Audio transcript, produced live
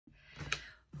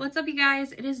What's up, you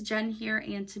guys? It is Jen here,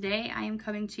 and today I am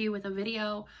coming to you with a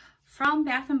video from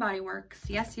Bath & Body Works.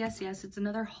 Yes, it's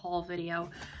another haul video.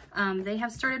 They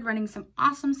have started running some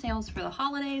awesome sales for the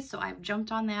holidays, so I've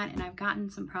jumped on that and I've gotten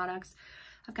some products.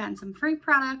 I've gotten some free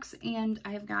products, and I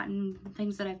have gotten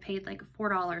things that I've paid like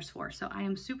 $4 for. So I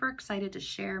am super excited to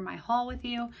share my haul with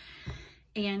you.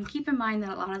 And keep in mind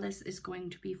that a lot of this is going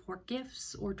to be for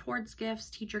gifts or towards gifts,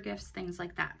 teacher gifts, things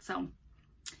like that. So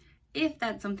if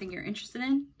that's something you're interested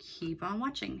in, keep on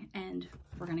watching and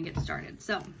we're gonna get started.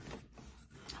 So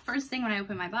first thing, when I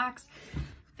open my box,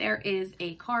 there is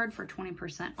a card for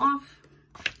 20% off,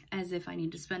 as if I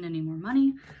need to spend any more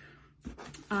money.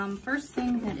 First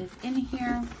thing that is in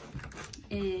here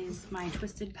is my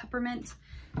Twisted Peppermint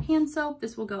hand soap.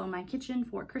 This will go in my kitchen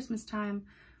for Christmas time.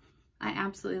 I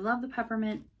absolutely love the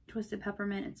peppermint, Twisted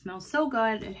Peppermint. It smells so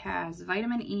good. It has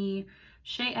vitamin E,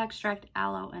 shea extract,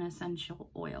 aloe, and essential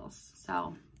oils.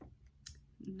 So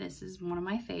this is one of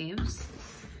my faves.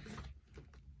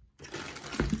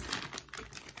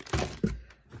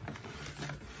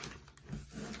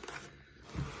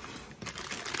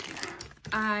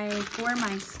 For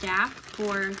my staff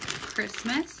for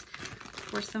Christmas,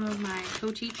 for some of my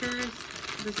co-teachers,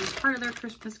 this is part of their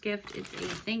Christmas gift. It's a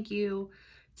thank you.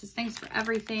 It says thanks for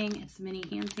everything. It's mini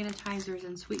hand sanitizers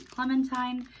and sweet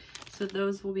clementine. So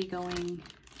those will be going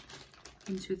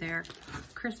into their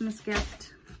Christmas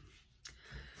gift.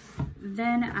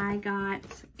 Then I got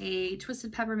a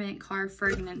Twisted Peppermint car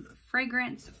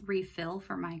fragrance refill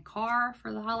for my car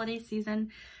for the holiday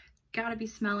season. Gotta be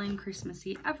smelling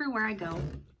Christmassy everywhere I go.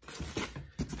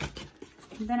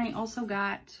 Then I also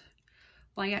got,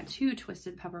 well, I got two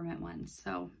Twisted Peppermint ones,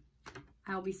 so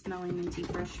I'll be smelling minty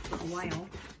fresh for a while.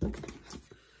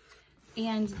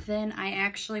 And then I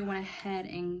actually went ahead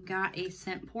and got a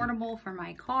scent portable for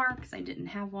my car because I didn't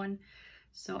have one,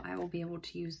 so I will be able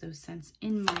to use those scents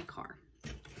in my car.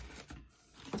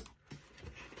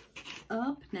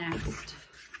 Up next,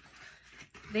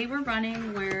 they were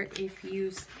running where if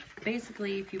you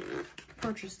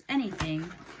purchased anything,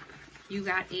 you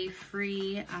got a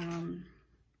free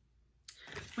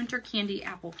winter candy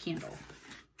apple candle.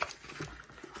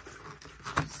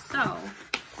 So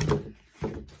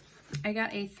I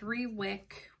got a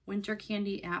 3-wick winter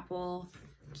candy apple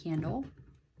candle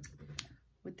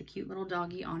with the cute little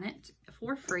doggy on it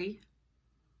for free.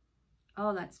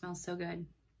 Oh, that smells so good.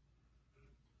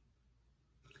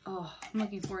 Oh, I'm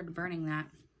looking forward to burning that.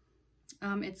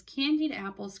 It's candied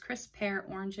apples, crisp pear,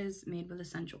 oranges made with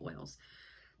essential oils.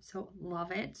 So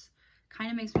love it. Kind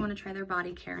of makes me want to try their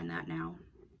body care in that now.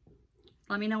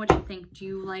 Let me know what you think. Do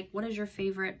you like, what is your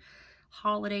favorite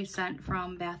holiday scent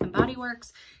from Bath & Body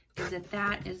Works? Is it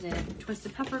that? Is it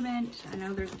Twisted Peppermint? I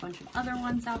know there's a bunch of other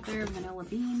ones out there, Vanilla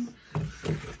Bean.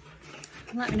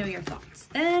 Let me know your thoughts.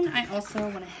 Then I also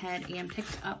went ahead and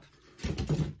picked up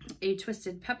a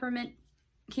Twisted Peppermint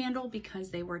candle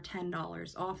because they were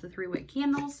 $10 off the 3-wick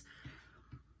candles.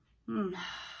 I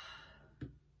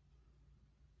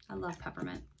love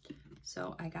peppermint,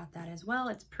 so I got that as well.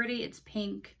 It's pretty, it's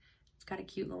pink, it's got a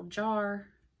cute little jar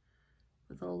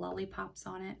with little lollipops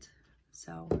on it.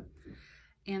 So,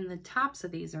 and the tops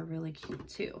of these are really cute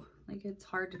too. Like, it's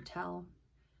hard to tell.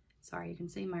 Sorry, you can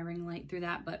see my ring light through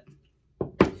that, but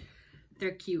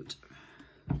they're cute.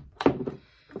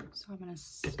 So I'm gonna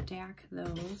stack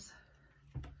those.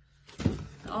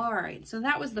 All right, so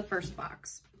that was the first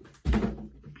box.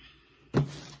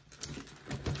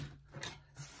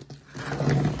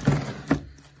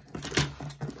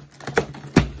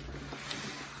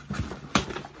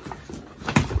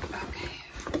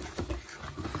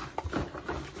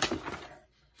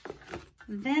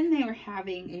 Then they were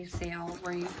having a sale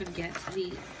where you could get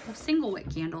the single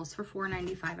wick candles for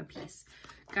 $4.95 a piece.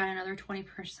 Got another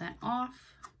 20% off.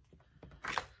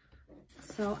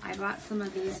 So I bought some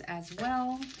of these as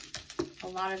well. A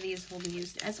lot of these will be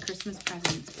used as Christmas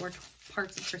presents or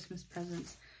parts of Christmas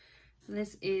presents.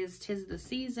 This is 'Tis the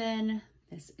Season.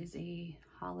 This is a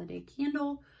holiday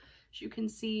candle. As you can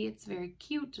see, it's very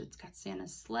cute. It's got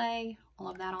Santa's sleigh, all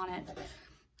of that on it.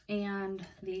 And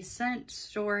the scent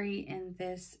story in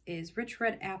this is Rich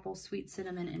Red Apple, Sweet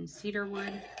Cinnamon, and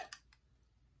Cedarwood.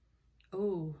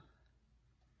 Oh,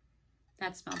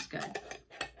 that smells good.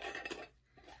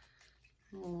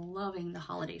 Loving the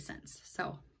holiday scents,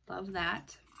 so love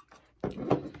that.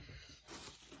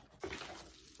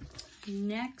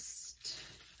 Next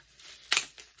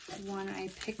one I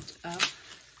picked up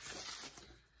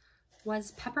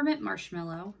was Peppermint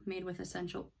Marshmallow made with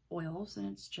essential oils, and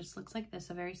it just looks like this,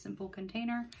 a very simple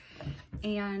container,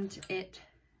 and it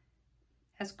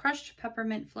has crushed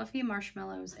peppermint, fluffy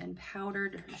marshmallows, and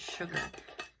powdered sugar.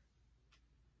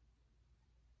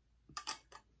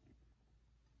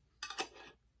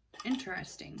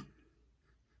 interesting.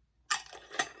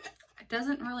 It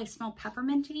doesn't really smell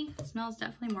pepperminty. It smells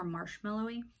definitely more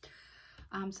marshmallowy.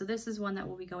 So this is one that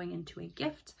will be going into a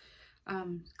gift.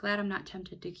 Glad I'm not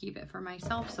tempted to keep it for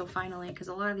myself. So finally, because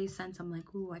a lot of these scents, I'm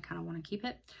like, ooh, I kind of want to keep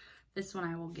it. This one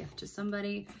I will gift to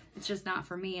somebody. It's just not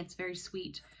for me. It's very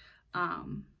sweet,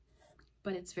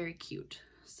 but it's very cute.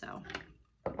 So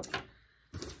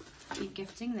I'll be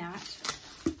gifting that.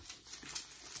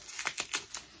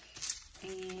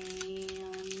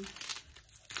 And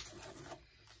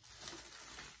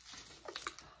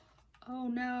oh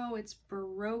no, it's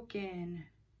broken.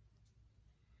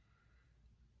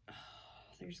 Oh,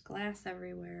 there's glass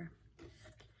everywhere.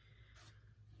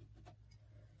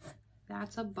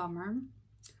 That's a bummer.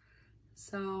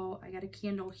 So I got a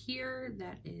candle here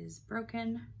that is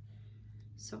broken.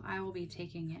 So I will be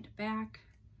taking it back.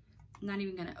 I'm not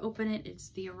even gonna open it. It's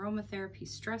the Aromatherapy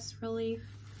Stress Relief.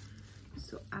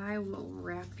 So I will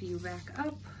wrap you back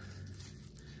up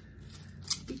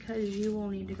because you will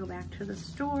need to go back to the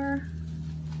store.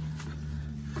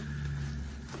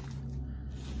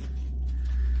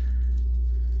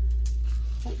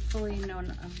 Hopefully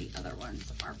none of the other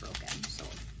ones are broken. So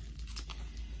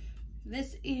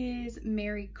this is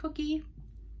Mary Cookie.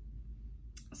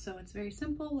 So it's very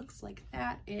simple, looks like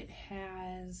that. It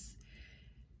has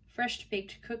fresh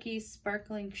baked cookies,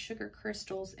 sparkling sugar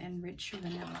crystals, and rich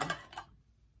vanilla.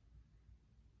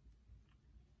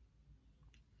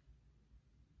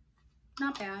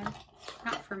 Not bad.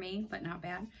 Not for me, but not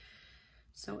bad.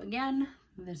 So again,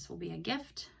 this will be a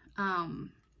gift. I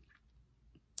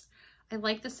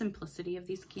like the simplicity of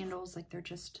these candles. Like they're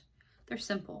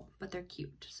simple, but they're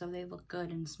cute. So they look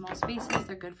good in small spaces.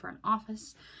 They're good for an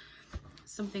office,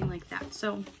 something like that.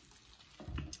 So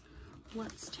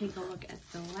let's take a look at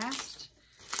the last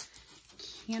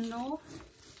candle.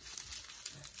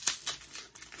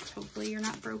 Hopefully you're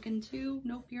not broken too.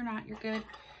 Nope, you're not. You're good.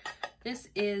 This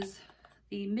is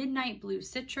the Midnight Blue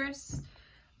Citrus.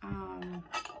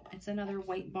 It's another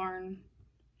White Barn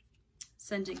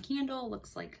scented candle.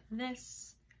 Looks like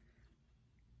this.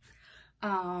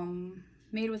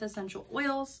 Made with essential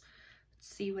oils.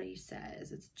 Let's see what he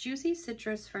says. It's juicy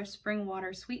citrus, fresh spring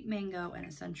water, sweet mango, and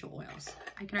essential oils.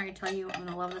 I can already tell you I'm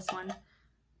gonna love this one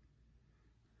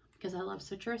because I love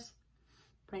citrus,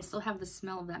 but I still have the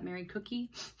smell of that Mary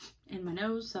Cookie in my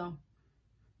nose. So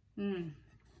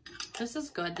this is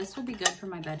good. This will be good for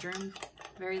my bedroom.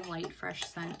 Very light, fresh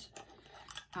scent.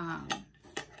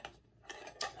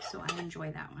 So I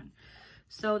enjoy that one.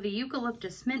 So the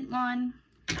eucalyptus mint one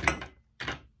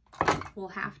will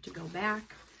have to go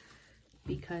back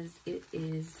because it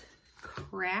is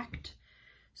cracked.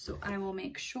 So I will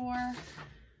make sure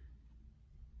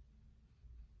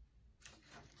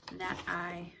that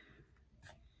I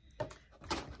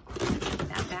put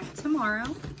that back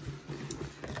tomorrow.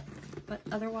 But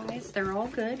otherwise, they're all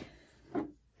good.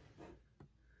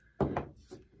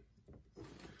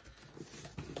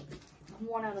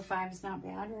 One out of 5 is not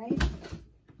bad, right?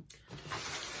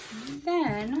 And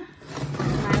then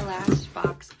my last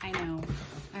box, I know.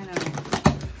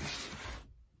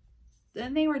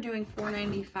 Then they were doing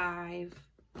 $4.95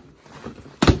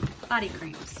 body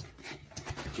creams.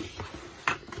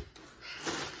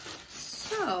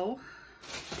 So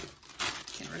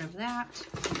get rid of that.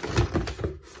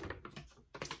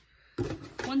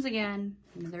 Once again,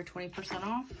 another 20%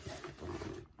 off.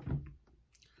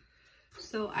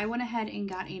 So I went ahead and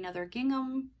got another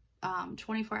Gingham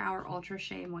 24-hour Ultra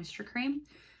Shea Moisture Cream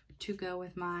to go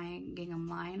with my Gingham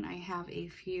line. I have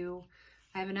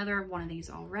another one of these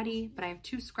already, but I have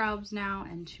 2 scrubs now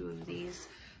and 2 of these,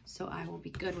 so I will be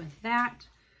good with that.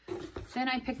 Then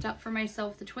I picked up for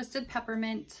myself the Twisted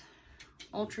Peppermint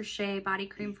Ultra Shea Body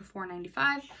Cream for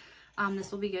 $4.95.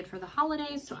 This will be good for the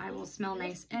holidays, so I will smell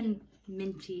nice and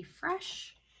minty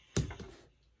fresh.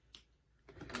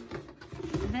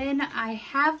 Then I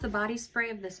have the body spray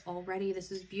of this already.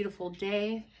 This is Beautiful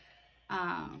Day.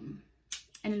 And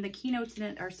in the keynotes in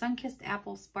it are Sunkissed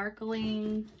Apple,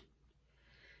 Sparkling,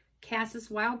 Cassis,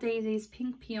 Wild Daisies,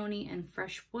 Pink Peony, and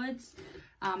Fresh Woods.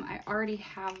 I already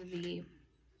have the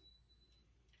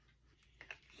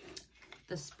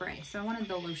spray, so I wanted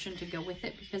the lotion to go with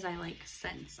it because I like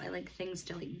scents. I like things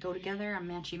to like go together. I'm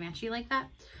matchy-matchy like that.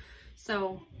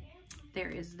 So there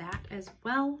is that as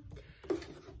well.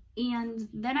 And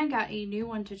then I got a new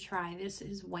one to try. This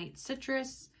is White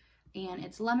Citrus, and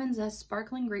it's lemon zest,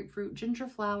 sparkling grapefruit, ginger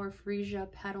flower,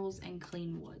 freesia, petals, and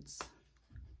clean woods.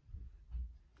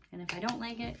 And if I don't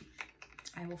like it,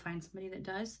 I will find somebody that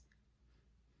does.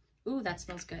 Ooh, that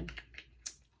smells good.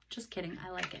 Just kidding, I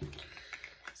like it.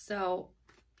 So,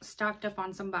 stocked up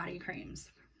on some body creams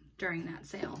during that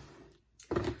sale.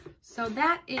 So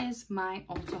that is my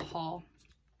Ulta haul.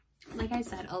 Like I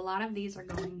said, a lot of these are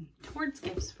going towards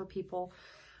gifts for people.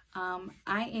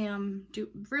 I am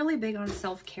really big on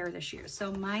self-care this year.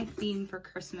 So my theme for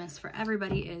Christmas for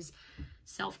everybody is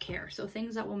self-care. So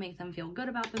things that will make them feel good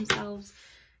about themselves.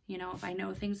 You know, if I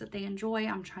know things that they enjoy,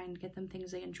 I'm trying to get them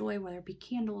things they enjoy, whether it be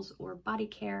candles or body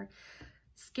care,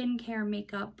 skincare,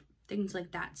 makeup, things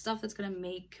like that. Stuff that's going to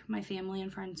make my family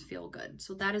and friends feel good.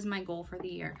 So that is my goal for the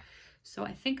year. So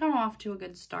I think I'm off to a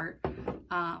good start.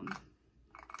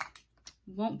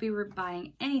 Won't be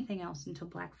buying anything else until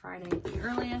Black Friday at the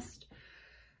earliest.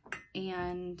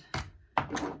 And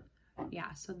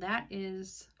yeah, so that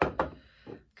is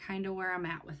kind of where I'm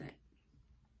at with it.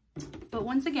 But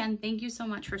once again, thank you so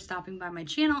much for stopping by my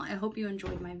channel. I hope you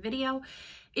enjoyed my video.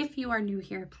 If you are new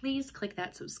here, please click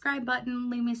that subscribe button.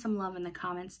 Leave me some love in the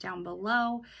comments down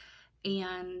below.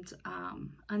 And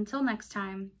until next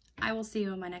time, I will see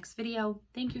you in my next video.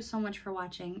 Thank you so much for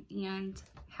watching and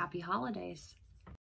happy holidays.